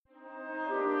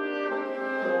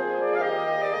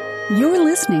You're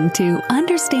listening to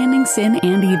Understanding Sin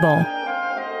and Evil.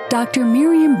 Dr.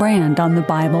 Miriam Brand on the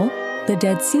Bible, the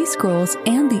Dead Sea Scrolls,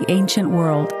 and the Ancient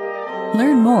World.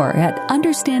 Learn more at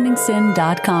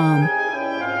understandingsin.com.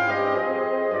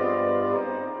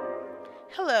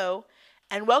 Hello,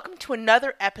 and welcome to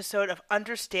another episode of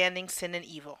Understanding Sin and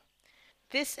Evil.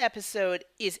 This episode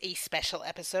is a special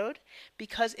episode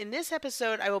because in this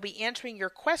episode I will be answering your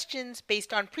questions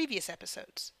based on previous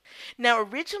episodes. Now,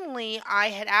 originally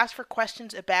I had asked for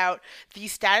questions about the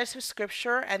status of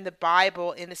Scripture and the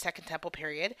Bible in the Second Temple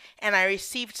period, and I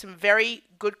received some very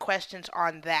good questions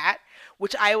on that,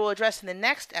 which I will address in the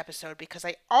next episode because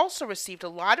I also received a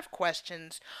lot of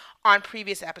questions on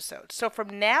previous episodes. So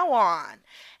from now on,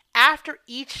 after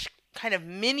each kind of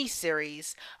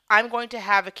mini-series, I'm going to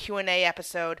have a Q&A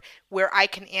episode where I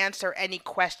can answer any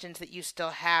questions that you still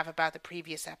have about the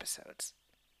previous episodes.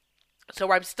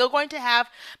 So I'm still going to have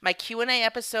my Q&A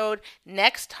episode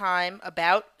next time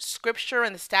about Scripture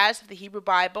and the status of the Hebrew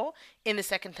Bible in the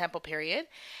Second Temple period.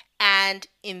 And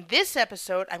in this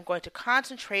episode, I'm going to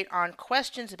concentrate on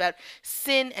questions about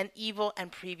sin and evil and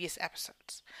previous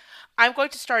episodes. I'm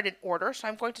going to start in order, so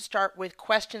I'm going to start with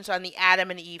questions on the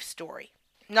Adam and Eve story.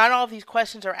 Not all of these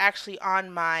questions are actually on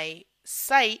my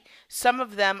site. Some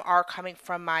of them are coming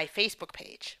from my Facebook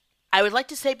page. I would like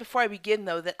to say before I begin,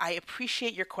 though, that I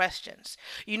appreciate your questions.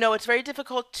 You know, it's very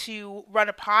difficult to run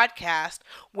a podcast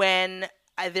when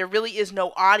there really is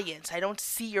no audience. I don't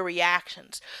see your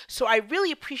reactions. So I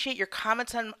really appreciate your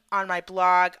comments on my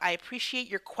blog. I appreciate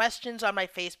your questions on my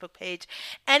Facebook page.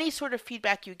 Any sort of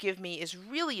feedback you give me is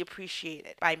really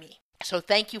appreciated by me. So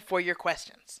thank you for your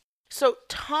questions. So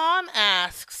Tom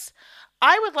asks,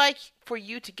 I would like for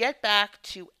you to get back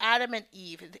to Adam and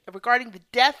Eve regarding the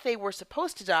death they were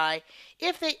supposed to die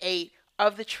if they ate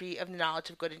of the tree of the knowledge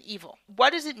of good and evil.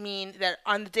 What does it mean that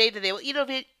on the day that they will eat of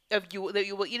it,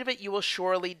 you will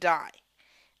surely die?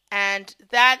 And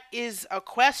that is a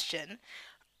question.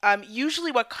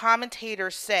 Usually what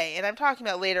commentators say, and I'm talking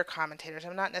about later commentators,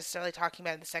 I'm not necessarily talking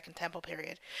about in the Second Temple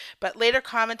period, but later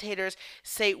commentators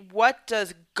say, what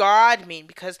does God mean?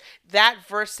 Because that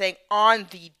verse saying, on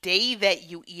the day that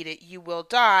you eat it, you will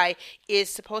die,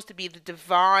 is supposed to be the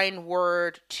divine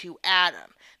word to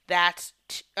Adam. That's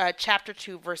chapter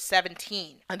 2, verse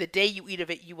 17. On the day you eat of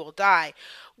it, you will die.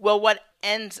 Well, what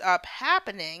ends up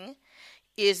happening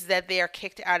is that they are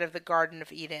kicked out of the Garden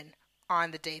of Eden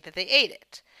on the day that they ate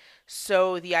it.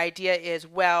 So the idea is,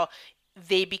 well,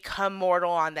 they become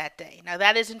mortal on that day. Now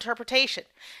that is interpretation.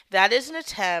 That is an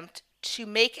attempt to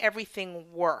make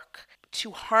everything work,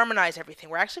 to harmonize everything.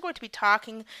 We're actually going to be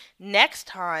talking next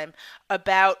time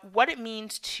about what it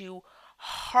means to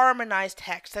harmonize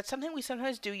text. That's something we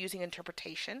sometimes do using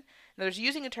interpretation. In other words,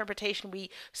 using interpretation, we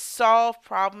solve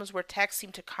problems where texts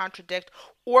seem to contradict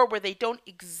or where they don't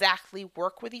exactly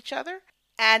work with each other.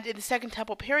 And in the Second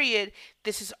Temple period,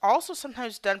 this is also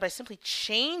sometimes done by simply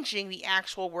changing the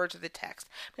actual words of the text.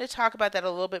 I'm going to talk about that a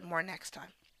little bit more next time.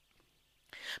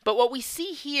 But what we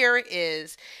see here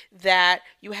is that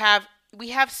we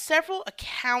have several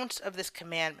accounts of this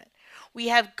commandment. We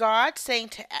have God saying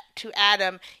to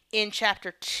Adam in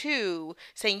chapter 2,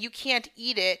 saying, you can't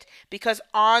eat it because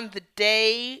on the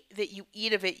day that you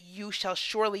eat of it, you shall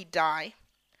surely die.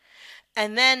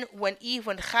 And then when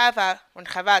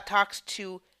Chava talks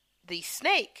to the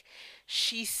snake,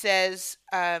 she just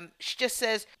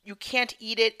says, you can't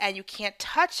eat it and you can't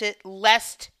touch it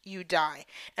lest you die.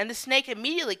 And the snake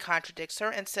immediately contradicts her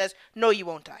and says, no, you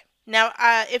won't die. Now,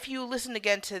 if you listen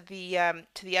again to the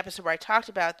episode where I talked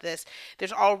about this,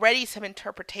 there's already some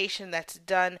interpretation that's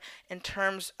done in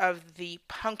terms of the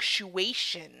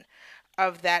punctuation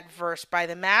of that verse by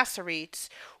the Masoretes,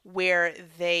 where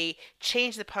they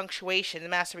change the punctuation. The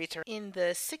Masoretes are in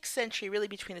the 6th century, really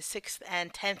between the 6th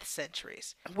and 10th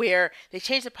centuries, where they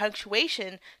change the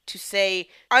punctuation to say,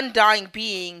 undying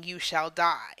being, you shall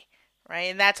die.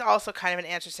 Right? And that's also kind of an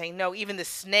answer saying, no, even the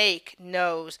snake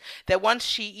knows that once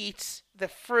she eats the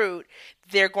fruit,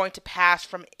 they're going to pass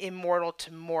from immortal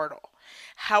to mortal.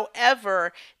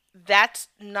 However, that's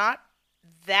not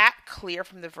that clear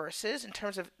from the verses in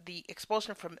terms of the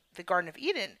expulsion from the Garden of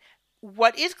Eden.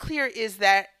 What is clear is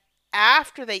that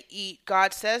after they eat,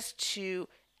 God says to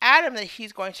Adam that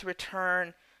he's going to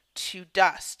return to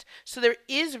dust. So there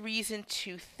is reason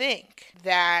to think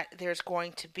that there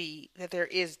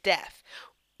is death.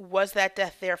 Was that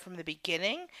death there from the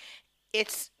beginning?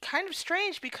 It's kind of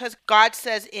strange because God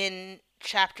says in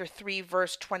chapter 3,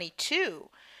 verse 22,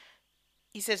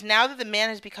 he says, now that the man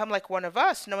has become like one of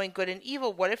us, knowing good and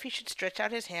evil, what if he should stretch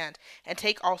out his hand and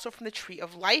take also from the tree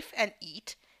of life and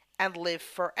eat and live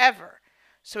forever?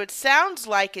 So it sounds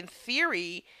like, in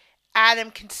theory,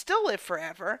 Adam can still live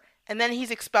forever, and then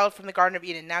he's expelled from the Garden of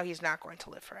Eden. Now he's not going to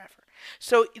live forever.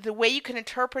 So the way you can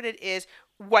interpret it is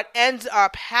what ends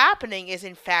up happening is,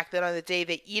 in fact, that on the day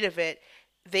they eat of it,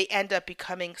 they end up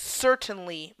becoming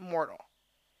certainly mortal.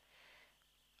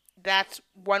 That's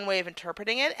one way of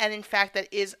interpreting it, and in fact,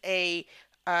 that is a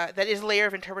layer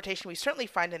of interpretation we certainly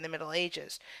find in the Middle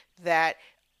Ages, that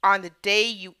on the day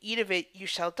you eat of it, you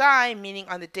shall die, meaning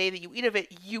on the day that you eat of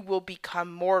it, you will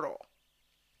become mortal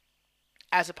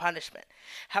as a punishment.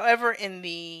 However, in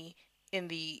the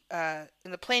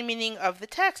plain meaning of the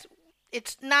text,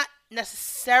 it's not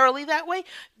necessarily that way,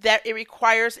 that it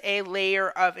requires a layer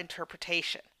of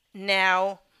interpretation.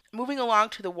 Now, moving along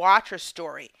to the Watcher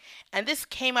story, and this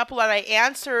came up a lot. I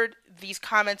answered these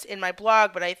comments in my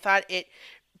blog, but I thought it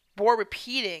bore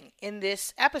repeating in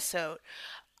this episode.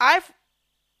 I've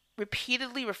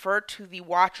repeatedly referred to the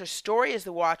Watcher's story as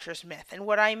the Watcher's myth, and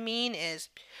what I mean is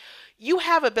you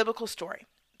have a biblical story.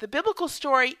 The biblical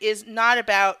story is not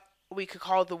about what we could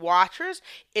call the Watchers.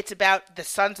 It's about the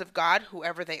sons of God,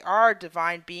 whoever they are,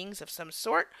 divine beings of some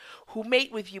sort, who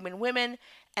mate with human women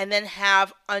and then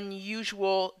have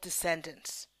unusual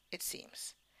descendants, it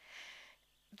seems.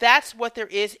 That's what there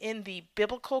is in the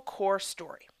biblical core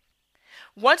story.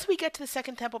 Once we get to the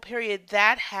Second Temple period,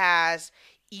 that has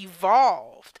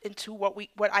evolved into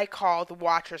what I call the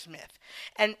Watcher's myth.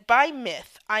 And by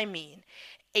myth, I mean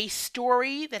a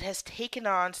story that has taken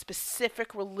on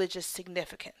specific religious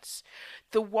significance.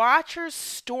 The Watcher's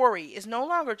story is no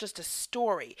longer just a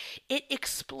story. It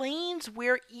explains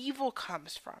where evil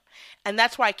comes from. And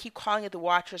that's why I keep calling it the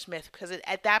Watcher's myth, because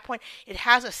at that point, it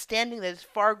has a standing that is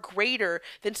far greater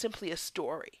than simply a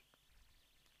story.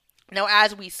 Now,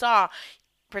 as we saw,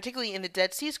 particularly in the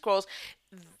Dead Sea Scrolls,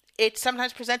 it's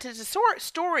sometimes presented as a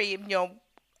story,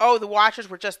 the Watchers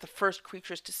were just the first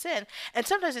creatures to sin. And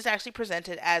sometimes it's actually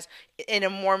presented as in a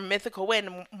more mythical way,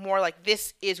 and more like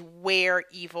this is where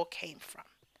evil came from.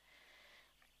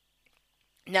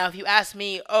 Now, if you ask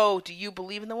me, do you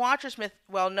believe in the Watcher's myth?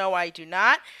 Well, no, I do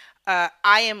not. I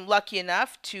am lucky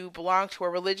enough to belong to a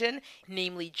religion,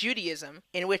 namely Judaism,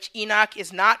 in which Enoch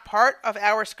is not part of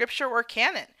our scripture or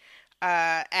canon.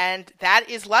 And that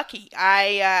is lucky.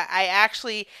 I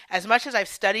actually, as much as I've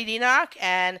studied Enoch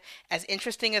and as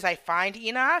interesting as I find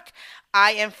Enoch,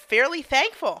 I am fairly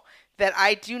thankful that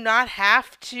I do not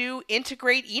have to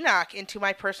integrate Enoch into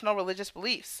my personal religious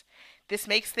beliefs. This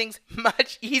makes things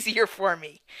much easier for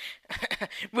me.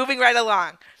 Moving right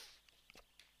along.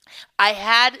 I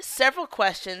had several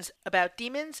questions about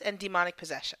demons and demonic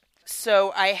possession.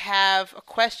 So I have a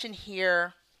question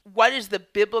here. What is the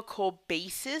biblical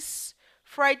basis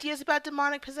for ideas about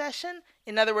demonic possession?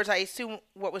 In other words, I assume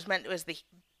what was meant was the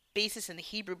basis in the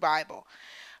Hebrew Bible.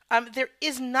 There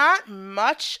is not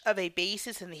much of a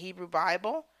basis in the Hebrew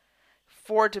Bible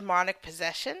for demonic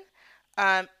possession,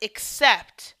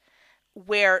 except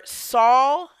where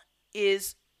Saul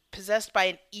is possessed by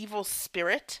an evil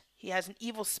spirit. He has an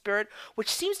evil spirit, which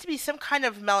seems to be some kind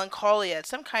of melancholia,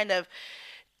 some kind of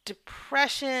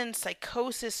depression,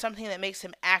 psychosis, something that makes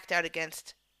him act out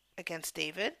against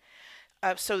David.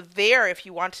 So there, if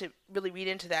you want to really read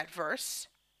into that verse,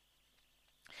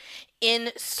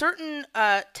 in certain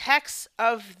texts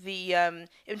of the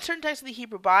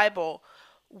Hebrew Bible,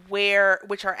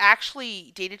 which are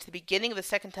actually dated to the beginning of the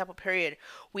Second Temple period,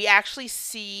 we actually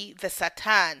see the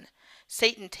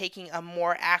Satan taking a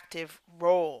more active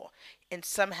role in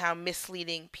somehow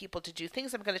misleading people to do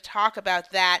things. I'm going to talk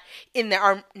about that in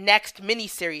our next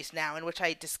mini-series now, in which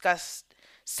I discuss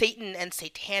Satan and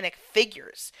satanic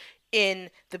figures in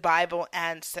the Bible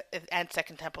and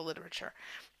Second Temple literature.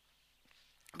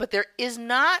 But there is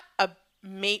not a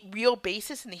real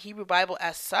basis in the Hebrew Bible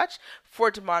as such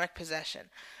for demonic possession.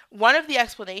 One of the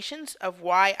explanations of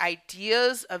why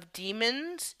ideas of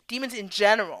demons in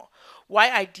general,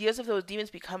 why ideas of those demons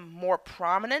become more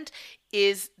prominent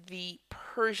is the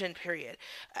Persian period.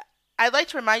 I'd like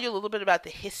to remind you a little bit about the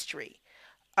history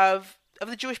of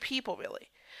the Jewish people, really.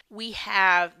 We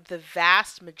have the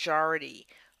vast majority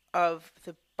of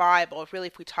the Bible, really,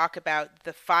 if we talk about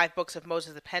the 5 books of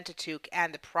Moses, the Pentateuch,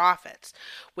 and the prophets,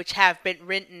 which have been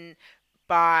written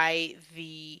by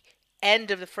the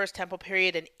end of the First Temple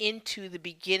period and into the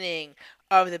beginning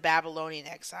of the Babylonian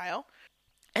exile.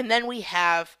 And then we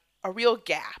have a real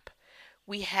gap.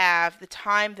 We have the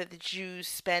time that the Jews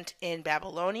spent in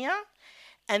Babylonia,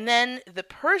 and then the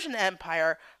Persian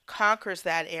Empire conquers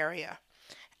that area.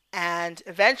 And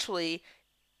eventually,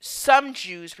 some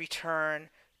Jews return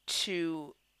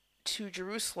to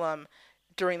Jerusalem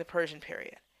during the Persian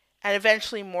period. And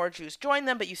eventually more Jews join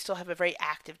them, but you still have a very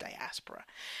active diaspora.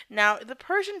 Now, the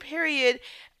Persian period,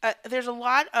 there's a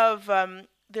lot of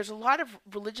there's a lot of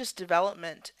religious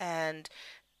development and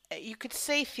you could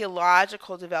say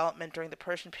theological development during the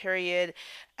Persian period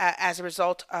as a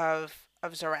result of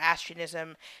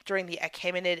Zoroastrianism during the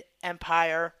Achaemenid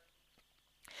Empire.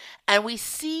 And we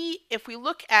see, if we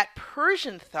look at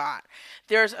Persian thought,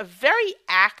 there's a very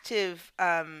active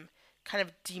kind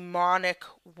of demonic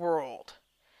world.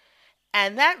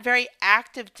 And that very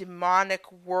active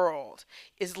demonic world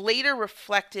is later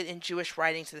reflected in Jewish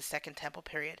writings of the Second Temple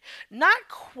period. Not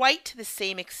quite to the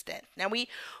same extent. Now,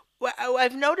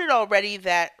 I've noted already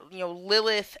that,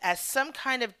 Lilith as some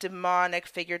kind of demonic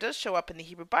figure does show up in the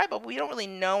Hebrew Bible, but we don't really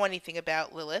know anything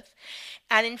about Lilith.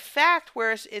 And in fact,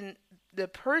 whereas in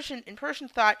Persian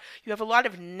thought, you have a lot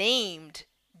of named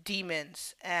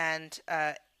demons and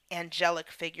angelic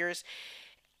figures.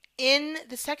 In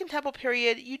the Second Temple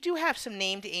period, you do have some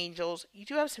named angels, you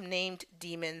do have some named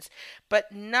demons, but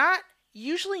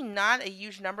usually not a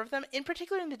huge number of them, in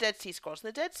particular in the Dead Sea Scrolls. In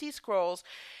the Dead Sea Scrolls,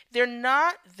 they're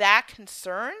not that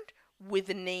concerned with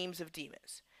the names of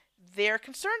demons. They're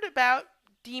concerned about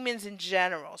demons in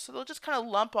general, so they'll just kind of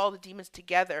lump all the demons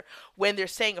together when they're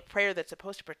saying a prayer that's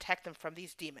supposed to protect them from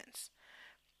these demons.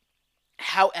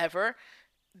 However,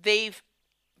 they've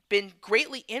been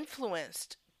greatly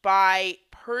influenced by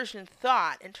Persian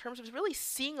thought in terms of really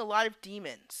seeing a lot of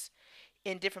demons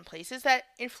in different places. That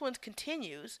influence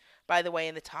continues, by the way,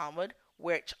 in the Talmud,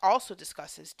 which also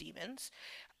discusses demons.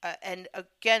 And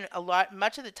again,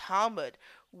 much of the Talmud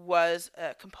was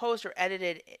composed or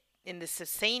edited in during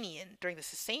the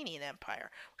Sasanian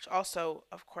Empire, which also,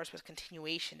 of course, was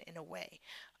continuation in a way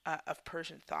of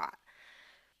Persian thought.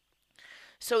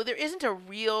 So there isn't a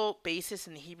real basis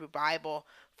in the Hebrew Bible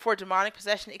for demonic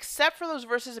possession, except for those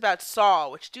verses about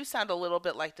Saul, which do sound a little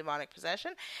bit like demonic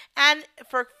possession, and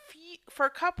for a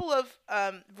couple of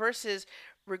verses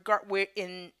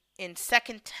in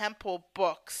Second Temple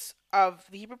books of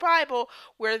the Hebrew Bible,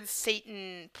 where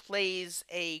Satan plays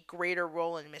a greater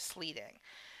role in misleading.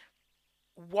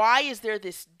 Why is there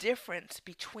this difference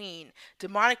between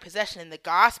demonic possession in the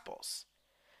Gospels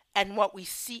and what we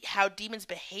see, how demons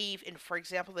behave in, for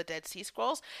example, the Dead Sea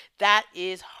Scrolls? That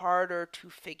is harder to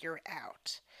figure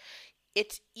out.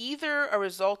 It's either a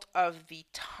result of the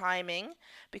timing,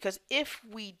 because if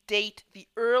we date the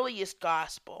earliest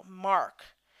gospel, Mark,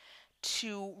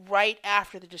 to right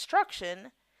after the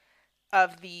destruction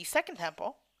of the Second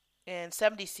Temple in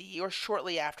 70 CE, or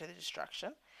shortly after the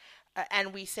destruction,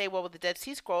 and we say, well, the Dead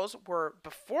Sea Scrolls were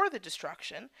before the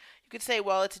destruction, you could say,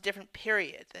 well, it's a different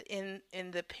period. In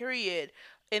the period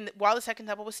while the Second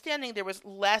Temple was standing, there was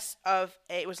a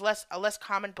less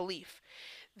common belief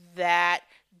that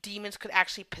demons could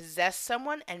actually possess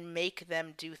someone and make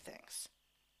them do things.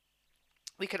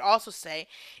 We could also say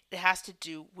it has to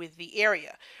do with the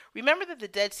area. Remember that the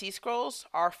Dead Sea Scrolls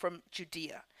are from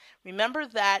Judea. Remember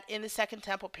that in the Second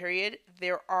Temple period,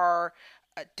 there are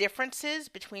differences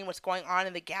between what's going on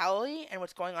in the Galilee and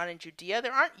what's going on in Judea.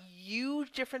 There aren't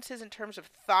huge differences in terms of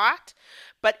thought,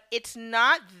 but it's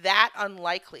not that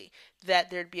unlikely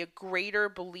that there'd be a greater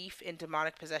belief in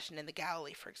demonic possession in the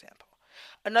Galilee, for example.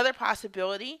 Another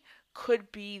possibility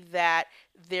could be that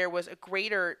there was a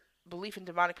greater belief in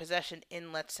demonic possession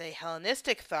in, let's say,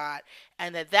 Hellenistic thought,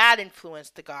 and that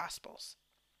influenced the Gospels.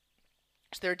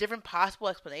 So there are different possible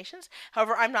explanations.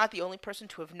 However, I'm not the only person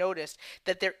to have noticed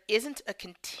that there isn't a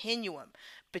continuum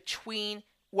between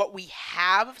what we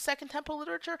have of Second Temple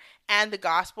literature and the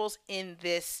Gospels in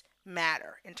this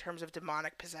matter in terms of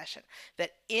demonic possession.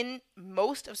 That in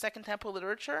most of Second Temple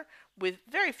literature, with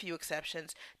very few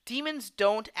exceptions, demons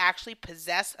don't actually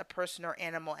possess a person or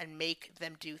animal and make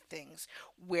them do things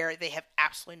where they have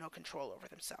absolutely no control over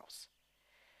themselves.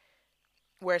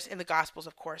 Whereas in the Gospels,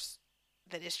 of course,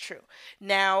 that is true.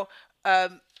 Now,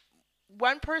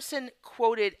 one person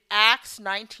quoted Acts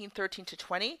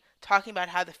 19:13-20, talking about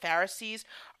how the Pharisees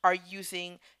are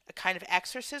using a kind of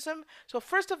exorcism. So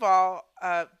first of all,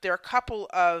 there are a couple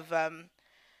of,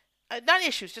 not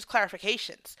issues, just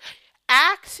clarifications.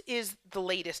 Acts is the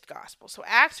latest gospel. So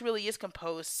Acts really is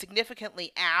composed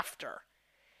significantly after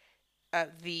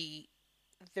the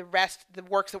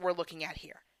works that we're looking at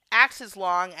here. Acts is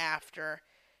long after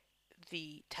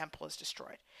the temple is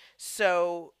destroyed.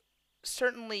 So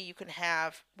certainly you can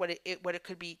have what it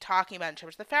could be talking about in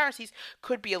terms of the Pharisees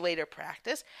could be a later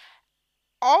practice.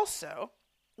 Also,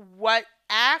 what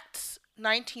Acts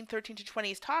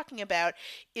 19:13-20 is talking about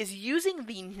is using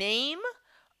the name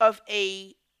of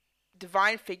a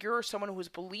divine figure or someone who is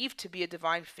believed to be a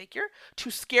divine figure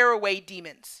to scare away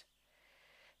demons.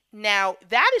 Now,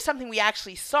 that is something we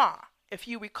actually saw. If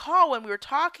you recall, when we were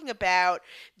talking about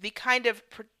the kind of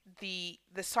the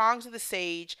songs of the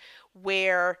sage,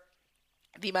 where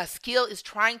the Maskil is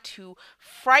trying to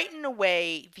frighten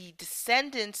away the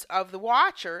descendants of the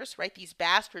Watchers, right, these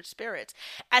bastard spirits,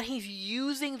 and he's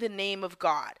using the name of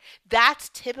God. That's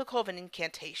typical of an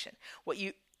incantation.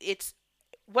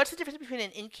 What's the difference between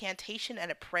an incantation and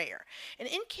a prayer? An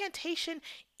incantation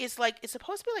is like, it's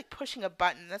supposed to be like pushing a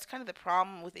button. That's kind of the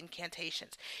problem with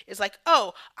incantations. It's like,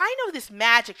 oh, I know this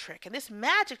magic trick, and this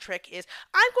magic trick is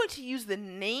I'm going to use the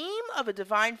name of a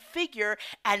divine figure,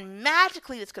 and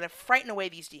magically it's going to frighten away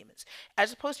these demons.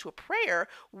 As opposed to a prayer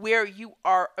where you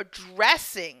are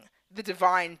addressing the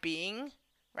divine being,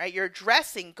 right? You're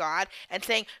addressing God and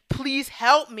saying, please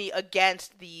help me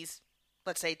against these,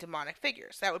 let's say, demonic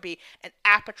figures. That would be an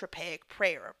apotropaic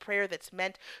prayer, a prayer that's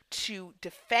meant to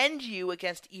defend you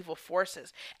against evil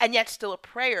forces, and yet still a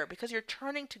prayer because you're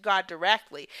turning to God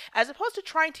directly, as opposed to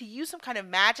trying to use some kind of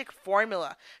magic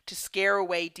formula to scare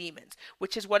away demons,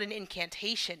 which is what an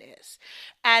incantation is.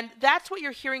 And that's what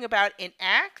you're hearing about in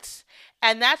Acts,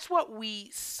 and that's what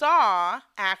we saw,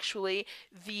 actually,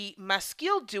 the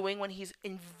Maskil doing when he's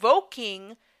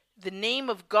invoking the name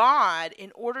of God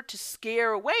in order to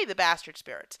scare away the bastard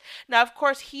spirits. Now, of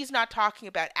course, he's not talking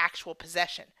about actual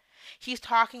possession. He's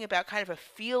talking about kind of a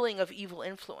feeling of evil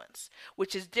influence,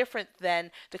 which is different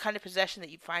than the kind of possession that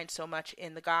you find so much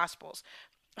in the Gospels.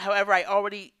 However, I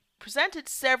already presented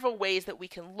several ways that we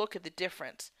can look at the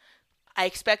difference. I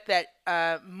expect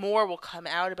that more will come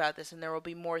out about this, and there will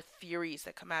be more theories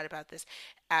that come out about this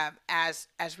as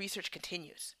research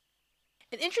continues.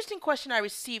 An interesting question I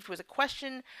received was a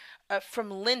question from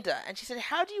Linda, and she said,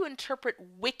 how do you interpret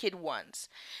wicked ones?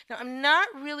 Now, I'm not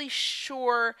really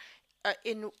sure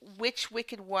in which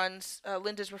wicked ones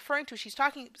Linda's referring to. She's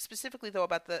talking specifically, though,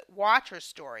 about the Watcher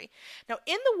story. Now,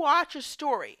 in the Watcher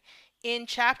story, in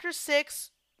chapter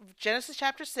 6, Genesis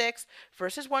chapter 6,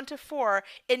 verses 1 to 4,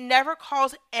 it never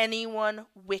calls anyone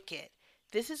wicked.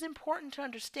 This is important to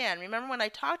understand. Remember when I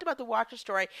talked about the Watcher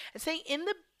story and saying in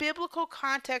the biblical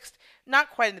context,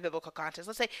 not quite in the biblical context,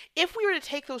 let's say if we were to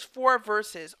take those 4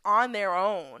 verses on their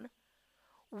own,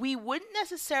 we wouldn't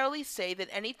necessarily say that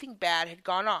anything bad had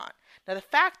gone on. Now, the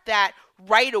fact that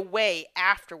right away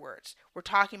afterwards we're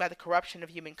talking about the corruption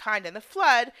of humankind and the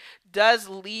flood does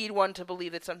lead one to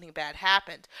believe that something bad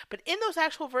happened. But in those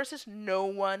actual verses, no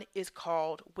one is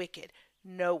called wicked.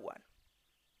 No one.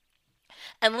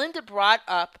 And Linda brought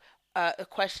up a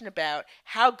question about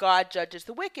how God judges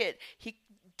the wicked.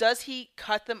 Does he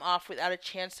cut them off without a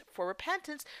chance for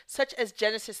repentance, such as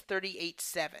Genesis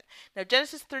 38:7? Now,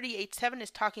 Genesis 38:7 is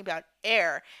talking about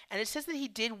Er, and it says that he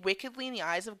did wickedly in the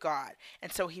eyes of God,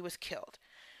 and so he was killed.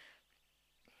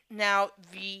 Now,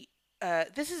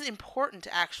 this is important,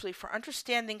 actually, for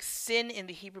understanding sin in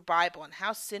the Hebrew Bible and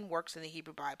how sin works in the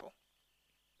Hebrew Bible.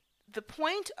 The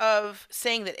point of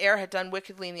saying that Er had done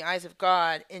wickedly in the eyes of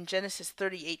God in Genesis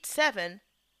 38:7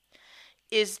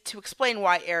 is to explain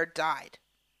why Er died.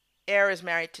 Er is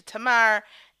married to Tamar,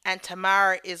 and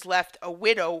Tamar is left a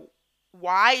widow.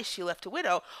 Why is she left a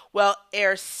widow? Well,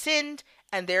 Er sinned,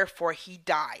 and therefore he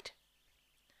died.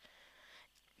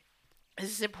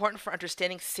 This is important for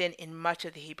understanding sin in much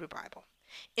of the Hebrew Bible.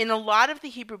 In a lot of the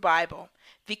Hebrew Bible,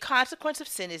 the consequence of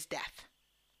sin is death.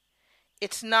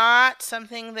 It's not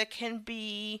something that can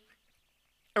be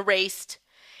erased.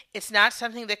 It's not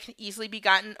something that can easily be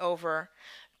gotten over.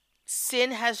 Sin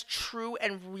has true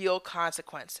and real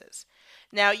consequences.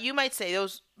 Now, you might say,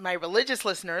 my religious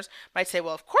listeners might say,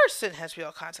 well, of course sin has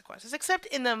real consequences, except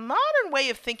in the modern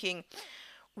way of thinking,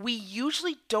 we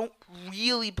usually don't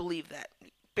really believe that.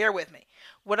 Bear with me.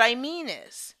 What I mean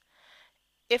is,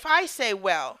 if I say,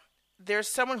 well, there's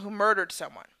someone who murdered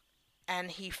someone,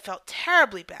 and he felt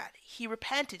terribly bad. He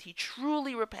repented. He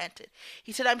truly repented.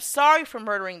 He said, I'm sorry for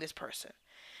murdering this person.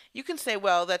 You can say,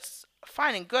 well, that's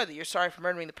fine and good that you're sorry for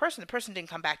murdering the person. The person didn't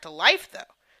come back to life, though.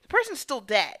 The person's still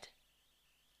dead.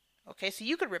 Okay, so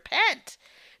you could repent,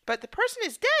 but the person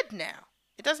is dead now.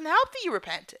 It doesn't help that you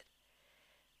repented.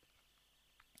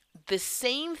 The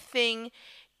same thing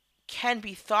can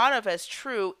be thought of as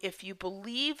true if you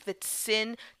believe that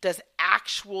sin does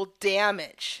actual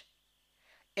damage.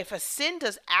 If a sin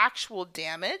does actual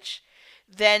damage,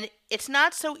 then it's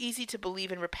not so easy to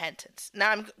believe in repentance.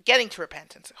 Now I'm getting to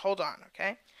repentance. Hold on,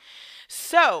 okay?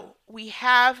 So we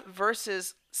have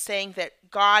verses saying that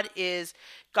God is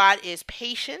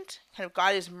patient, kind of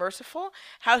God is merciful.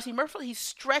 How is he merciful? He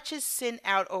stretches sin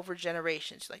out over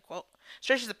generations. Like, well,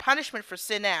 stretches the punishment for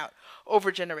sin out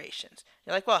over generations.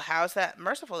 You're like, well, how is that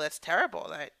merciful? That's terrible.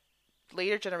 That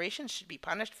later generations should be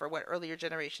punished for what earlier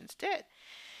generations did.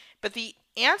 But the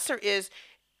answer is,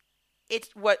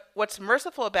 what's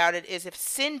merciful about it is if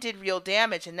sin did real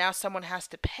damage and now someone has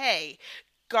to pay,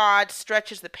 God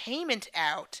stretches the payment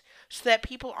out so that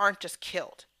people aren't just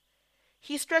killed.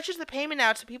 He stretches the payment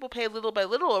out so people pay little by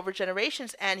little over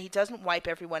generations, and he doesn't wipe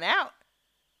everyone out.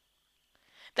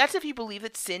 That's if you believe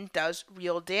that sin does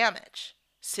real damage.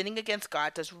 Sinning against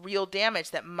God does real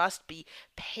damage that must be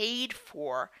paid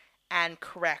for and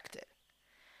corrected.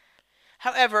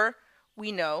 However,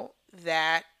 we know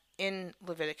that in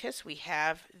Leviticus we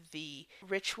have the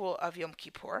ritual of Yom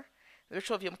Kippur. The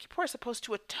ritual of Yom Kippur is supposed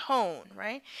to atone,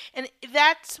 right? And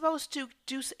that's supposed to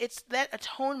do, that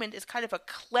atonement is kind of a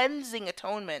cleansing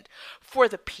atonement for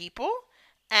the people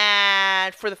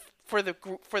and for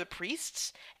the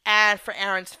priests and for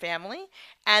Aaron's family.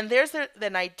 And there's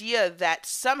an idea that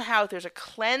somehow there's a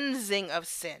cleansing of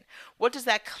sin. What does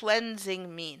that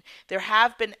cleansing mean? There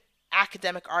have been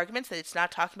academic arguments that it's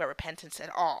not talking about repentance at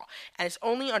all, and it's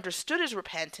only understood as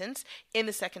repentance in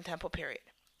the Second Temple period.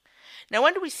 Now,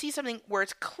 when do we see something where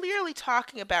it's clearly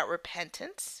talking about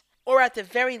repentance, or at the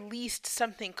very least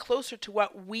something closer to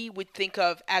what we would think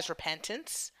of as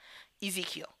repentance?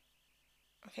 Ezekiel.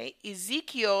 Okay,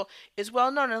 Ezekiel is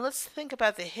well known, and let's think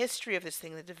about the history of this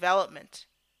thing, the development.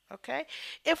 Okay,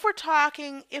 if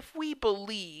we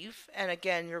believe, and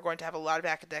again, you're going to have a lot of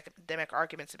academic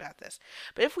arguments about this,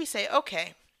 but if we say,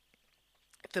 okay,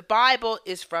 the Bible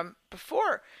is from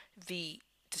before the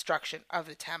destruction of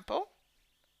the temple,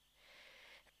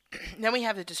 then we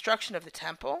have the destruction of the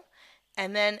temple,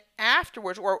 and then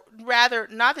afterwards, or rather,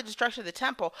 not the destruction of the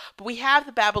temple, but we have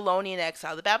the Babylonian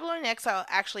exile. The Babylonian exile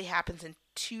actually happens in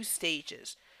 2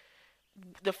 stages.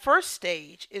 The first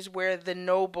stage is where the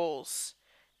nobles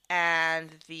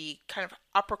and the kind of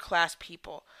upper class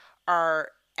people are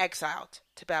exiled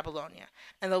to Babylonia,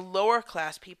 and the lower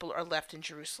class people are left in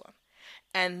Jerusalem.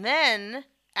 And then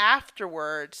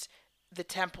afterwards, the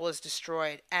temple is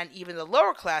destroyed, and even the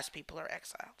lower class people are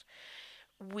exiled.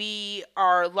 We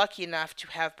are lucky enough to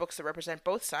have books that represent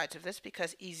both sides of this,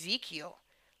 because Ezekiel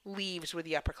leaves with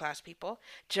the upper class people,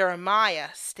 Jeremiah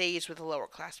stays with the lower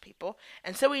class people,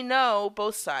 and so we know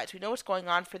both sides. We know what's going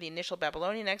on for the initial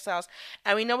Babylonian exiles,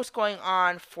 and we know what's going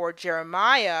on for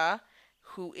Jeremiah,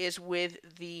 who is with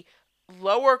the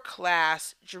lower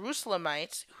class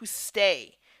Jerusalemites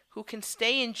who can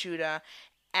stay in Judah,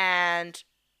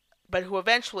 but who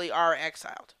eventually are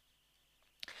exiled.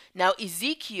 Now,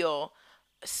 Ezekiel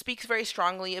speaks very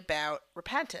strongly about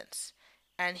repentance.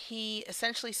 And he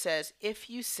essentially says, if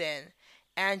you sin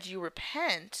and you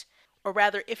repent, or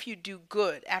rather, if you do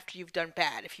good after you've done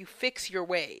bad, if you fix your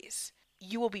ways,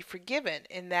 you will be forgiven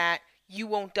in that you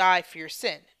won't die for your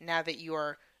sin now that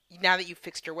you've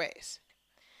fixed your ways.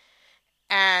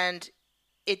 And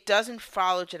it doesn't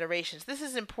follow generations. This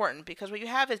is important because what you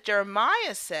have is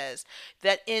Jeremiah says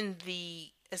that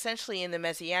essentially in the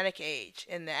Messianic age,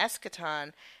 in the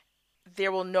eschaton,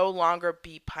 there will no longer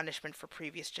be punishment for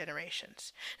previous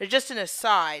generations. Now, just an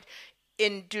aside,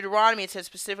 in Deuteronomy it says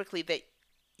specifically that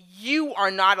you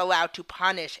are not allowed to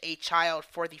punish a child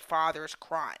for the father's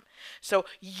crime. So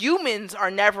humans are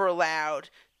never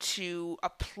allowed to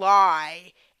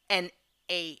apply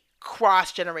a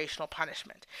cross-generational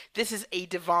punishment. This is a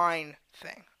divine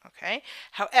thing, okay?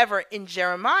 However, in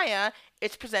Jeremiah,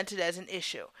 it's presented as an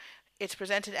issue. It's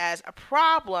presented as a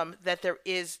problem that there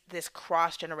is this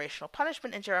cross-generational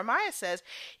punishment. And Jeremiah says,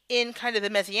 in kind of the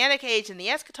Messianic age and the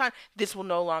eschaton, this will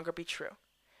no longer be true.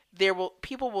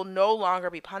 People will no longer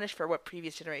be punished for what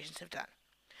previous generations have done.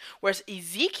 Whereas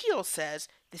Ezekiel says,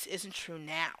 this isn't true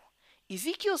now.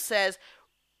 Ezekiel says,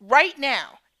 right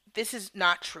now, this is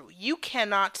not true. You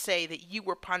cannot say that you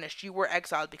were punished, you were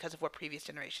exiled because of what previous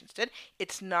generations did.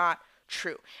 It's not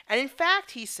true. And in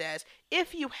fact, he says,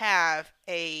 if you have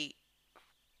a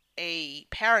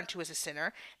parent who is a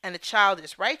sinner and the child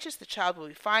is righteous, the child will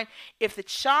be fine. If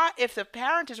the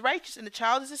parent is righteous and the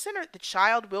child is a sinner, the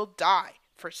child will die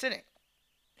for sinning.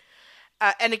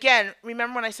 And again,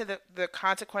 remember when I said that the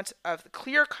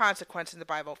clear consequence in the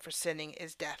Bible for sinning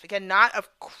is death. Again, not of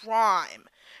crime,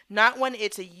 not when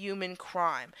it's a human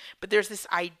crime, but there's this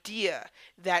idea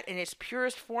that in its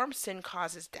purest form, sin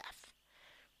causes death.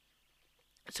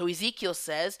 So Ezekiel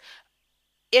says,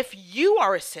 if you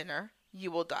are a sinner,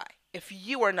 you will die. If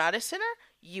you are not a sinner,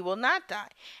 you will not die.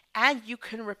 And you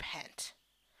can repent.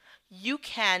 You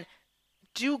can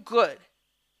do good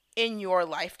in your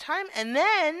lifetime, and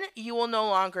then you will no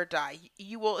longer die.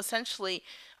 You will essentially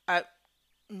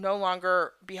no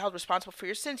longer be held responsible for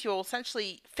your sins. You will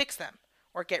essentially fix them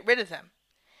or get rid of them.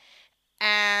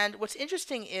 And what's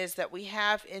interesting is that we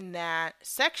have in that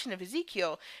section of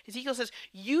Ezekiel says,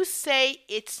 you say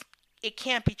it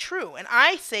can't be true, and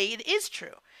I say it is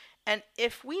true. And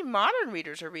if we modern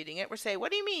readers are reading it, we're saying,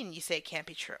 what do you mean you say it can't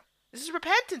be true? This is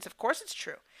repentance. Of course it's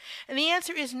true. And the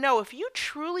answer is no. If you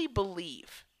truly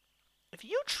believe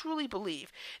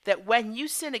that when you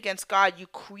sin against God, you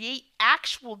create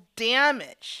actual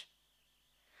damage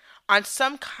on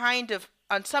some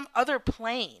other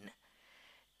plane,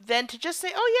 then to just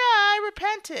say, oh yeah, I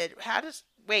repented.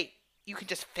 You can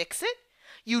just fix it?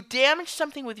 You damaged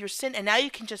something with your sin and now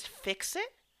you can just fix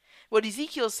it? What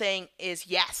Ezekiel's saying is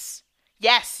yes.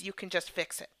 Yes, you can just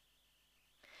fix it.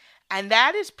 And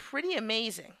that is pretty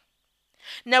amazing.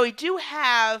 Now we do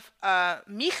have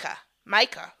Micah,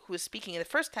 who is speaking in the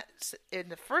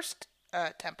first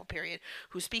temple period,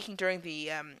 who's speaking during the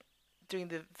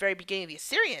very beginning of the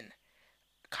Assyrian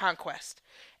conquest,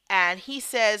 and he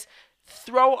says,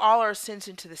 "Throw all our sins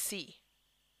into the sea."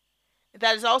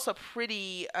 That is also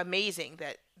pretty amazing.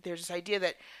 That there's this idea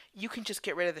that you can just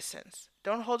get rid of the sins.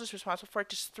 Don't hold us responsible for it.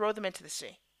 Just throw them into the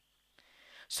sea.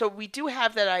 So we do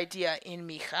have that idea in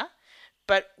Micah.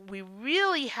 But we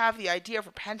really have the idea of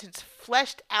repentance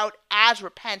fleshed out as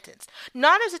repentance.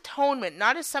 Not as atonement,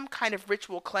 not as some kind of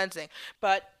ritual cleansing,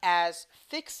 but as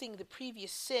fixing the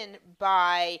previous sin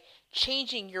by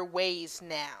changing your ways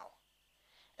now.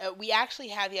 We actually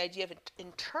have the idea of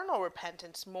internal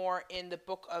repentance more in the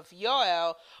book of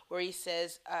Yoel, where he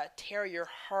says, tear your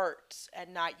hearts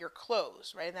and not your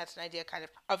clothes, right? And that's an idea kind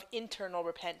of internal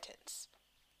repentance.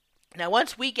 Now,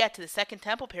 once we get to the Second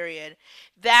Temple period,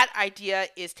 that idea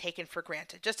is taken for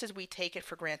granted, just as we take it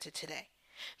for granted today.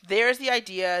 There's the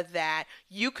idea that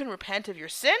you can repent of your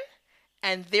sin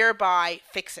and thereby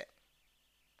fix it.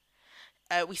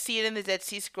 We see it in the Dead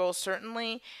Sea Scrolls,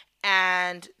 certainly,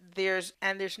 and there's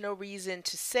no reason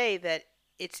to say that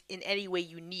it's in any way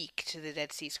unique to the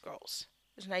Dead Sea Scrolls.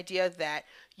 There's an idea that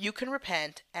you can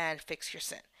repent and fix your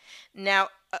sin. Now,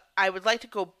 I would like to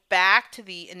go back to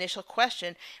the initial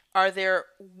question. Are there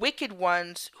wicked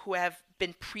ones who have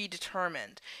been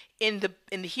predetermined? In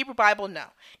the Hebrew Bible, no.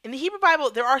 In the Hebrew Bible,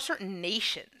 there are certain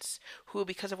nations who,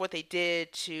 because of what they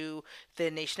did to the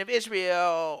nation of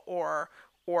Israel or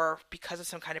because of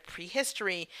some kind of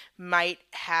prehistory, might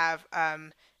have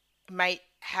a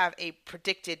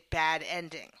predicted bad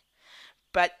ending.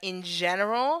 But in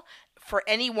general, for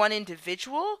any one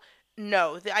individual,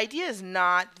 no, the idea is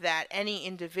not that any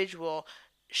individual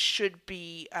should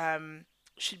be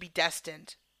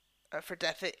destined for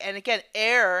death. And again,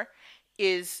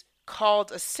 is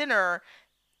called a sinner,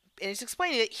 and he's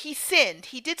explaining that he sinned.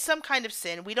 He did some kind of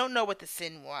sin. We don't know what the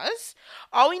sin was.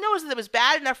 All we know is that it was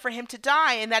bad enough for him to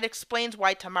die, and that explains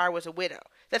why Tamar was a widow.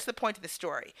 That's the point of the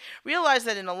story. Realize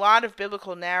that in a lot of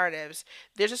biblical narratives,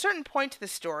 there's a certain point to the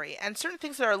story, and certain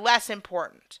things that are less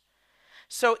important.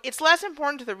 So it's less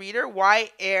important to the reader why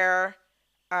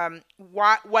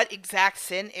what exact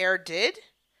sin did,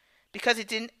 because it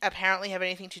didn't apparently have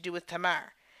anything to do with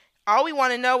Tamar. All we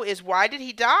want to know is, why did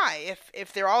he die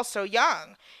if they're all so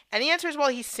young? And the answer is, well,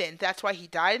 he sinned. That's why he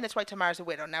died, and that's why Tamar is a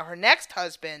widow. Now, her next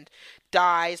husband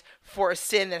dies for a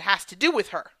sin that has to do with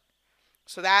her.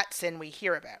 So that sin we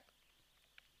hear about.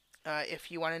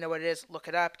 If you want to know what it is, look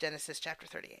it up, Genesis chapter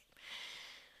 38.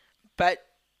 But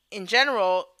in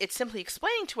general, it's simply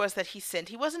explaining to us that he sinned.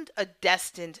 He wasn't a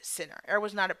destined sinner.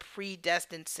 Was not a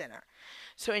predestined sinner.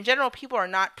 So in general, people are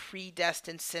not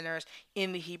predestined sinners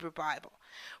in the Hebrew Bible.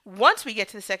 Once we get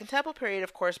to the Second Temple period,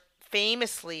 of course,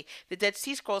 famously, the Dead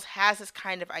Sea Scrolls has this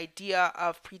kind of idea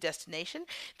of predestination,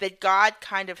 that God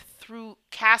kind of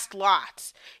cast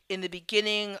lots in the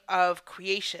beginning of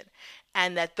creation,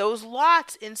 and that those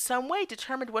lots in some way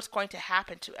determined what's going to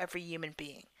happen to every human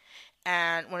being.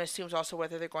 And one assumes also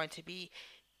whether they're going to be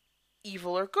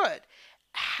evil or good.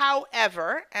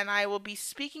 However, and I will be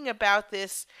speaking about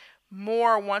this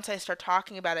more once I start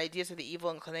talking about ideas of the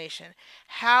evil inclination.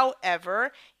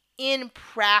 However, in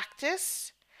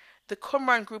practice, the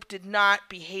Qumran group did not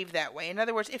behave that way. In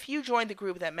other words, if you joined the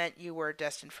group, that meant you were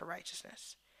destined for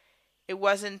righteousness. It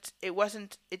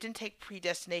didn't take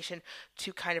predestination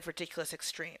to kind of ridiculous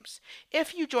extremes.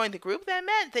 If you joined the group, that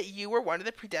meant that you were one of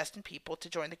the predestined people to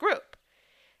join the group.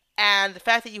 And the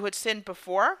fact that you had sinned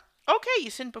before, okay, you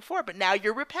sinned before, but now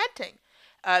you're repenting.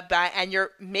 And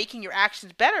you're making your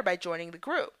actions better by joining the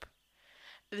group.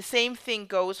 The same thing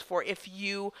goes for if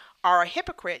you are a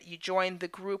hypocrite, you join the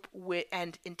group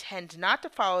and intend not to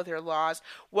follow their laws,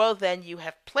 well, then you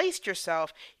have placed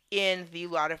yourself in the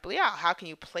lot of Belial. How can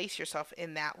you place yourself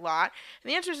in that lot?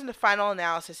 And the answer is, in the final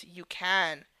analysis, you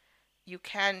can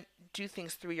do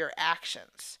things through your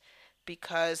actions.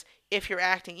 Because if you're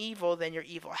acting evil, then you're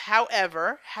evil.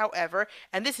 However,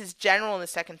 and this is general in the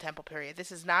Second Temple period,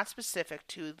 this is not specific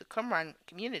to the Qumran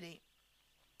community,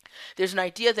 there's an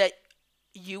idea that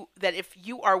if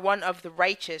you are one of the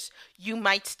righteous, you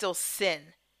might still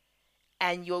sin.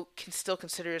 and you can still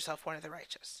consider yourself one of the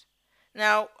righteous.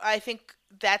 Now, I think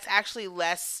that's actually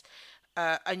less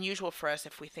unusual for us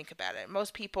if we think about it.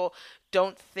 Most people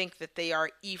don't think that they are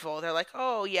evil. They're like,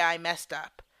 oh, yeah, I messed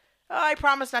up. Oh, I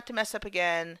promise not to mess up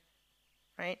again.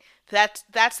 Right? That's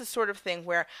the sort of thing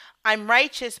where I'm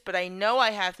righteous, but I know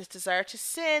I have this desire to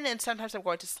sin, and sometimes I'm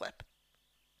going to slip.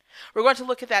 We're going to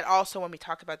look at that also when we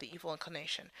talk about the evil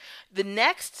inclination. The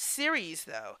next series,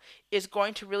 though, is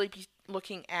going to really be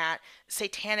looking at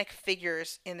satanic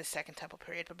figures in the Second Temple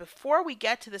period. But before we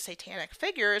get to the satanic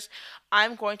figures,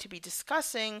 I'm going to be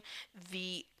discussing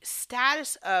the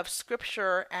status of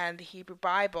Scripture and the Hebrew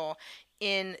Bible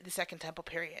in the Second Temple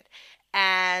period.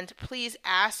 And please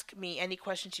ask me any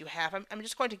questions you have. I'm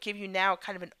just going to give you now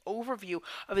kind of an overview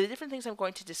of the different things I'm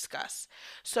going to discuss.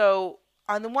 So,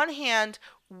 on the one hand,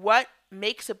 what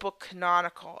makes a book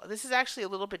canonical? This is actually a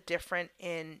little bit different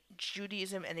in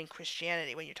Judaism and in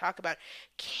Christianity. When you talk about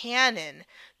canon,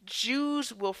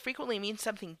 Jews will frequently mean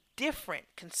something different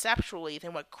conceptually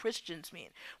than what Christians mean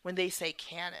when they say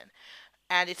canon.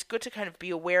 And it's good to kind of be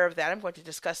aware of that. I'm going to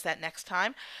discuss that next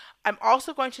time. I'm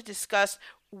also going to discuss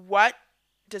what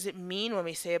does it mean when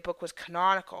we say a book was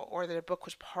canonical or that a book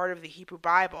was part of the Hebrew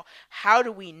Bible. How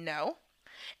do we know?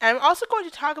 And I'm also going to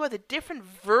talk about the different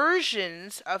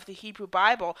versions of the Hebrew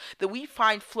Bible that we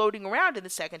find floating around in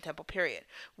the Second Temple period.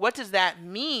 What does that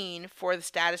mean for the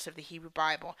status of the Hebrew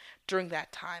Bible during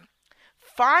that time?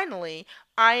 Finally,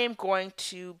 I am going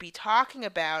to be talking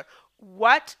about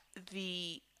what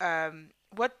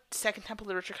Second Temple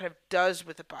literature kind of does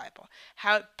with the Bible,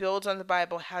 how it builds on the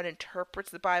Bible, how it interprets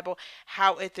the Bible,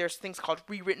 there's things called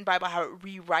rewritten Bible, how it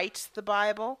rewrites the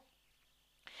Bible.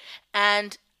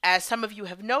 And as some of you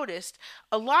have noticed,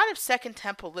 a lot of Second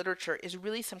Temple literature is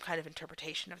really some kind of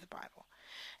interpretation of the Bible.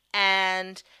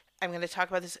 And I'm going to talk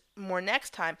about this more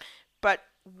next time. But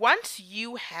once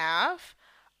you have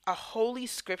a holy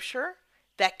scripture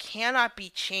that cannot be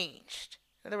changed,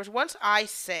 in other words, once I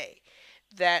say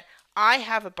that I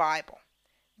have a Bible,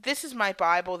 this is my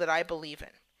Bible that I believe in,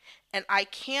 and I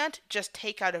can't just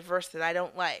take out a verse that I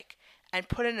don't like and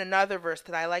put in another verse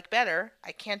that I like better,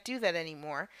 I can't do that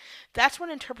anymore, that's when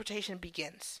interpretation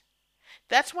begins.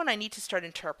 That's when I need to start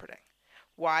interpreting.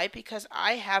 Why? Because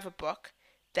I have a book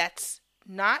that's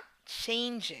not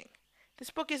changing. This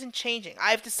book isn't changing.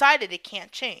 I've decided it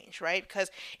can't change, right? Because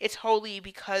it's holy,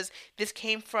 because this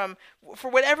came from,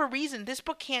 for whatever reason, this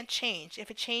book can't change.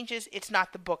 If it changes, it's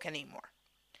not the book anymore.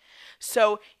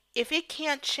 So if it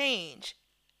can't change,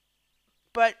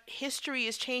 but history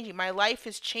is changing, my life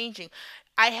is changing,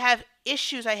 I have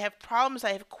issues, I have problems,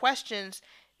 I have questions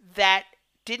that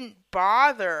didn't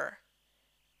bother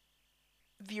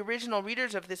the original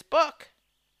readers of this book,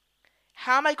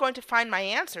 how am I going to find my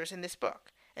answers in this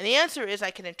book? And the answer is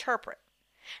I can interpret.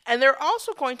 And there are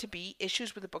also going to be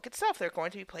issues with the book itself. There are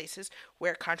going to be places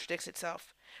where it contradicts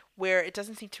itself, where it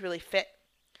doesn't seem to really fit.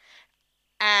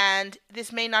 And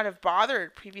this may not have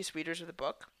bothered previous readers of the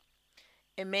book.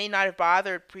 It may not have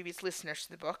bothered previous listeners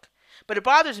to the book. But it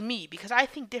bothers me because I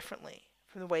think differently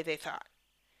from the way they thought.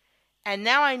 And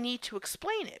now I need to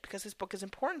explain it because this book is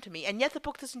important to me. And yet the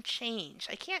book doesn't change.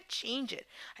 I can't change it.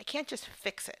 I can't just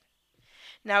fix it.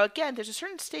 Now, again, there's a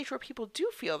certain stage where people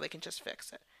do feel they can just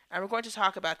fix it. And we're going to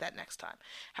talk about that next time.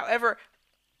 However,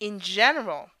 in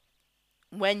general,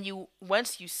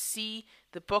 once you see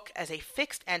the book as a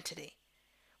fixed entity,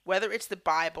 whether it's the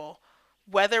Bible,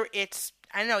 whether it's,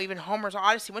 even Homer's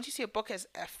Odyssey, once you see a book as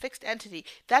a fixed entity,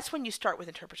 that's when you start with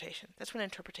interpretation. That's when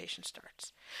interpretation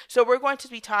starts. So we're going to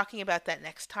be talking about that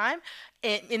next time.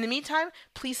 In the meantime,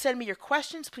 please send me your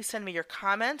questions. Please send me your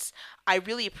comments. I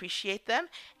really appreciate them.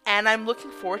 And I'm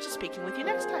looking forward to speaking with you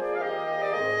next time.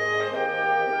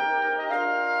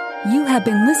 You have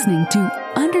been listening to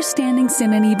Understanding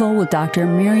Sin and Evil with Dr.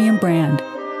 Miriam Brand.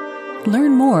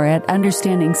 Learn more at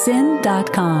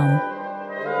understandingsin.com.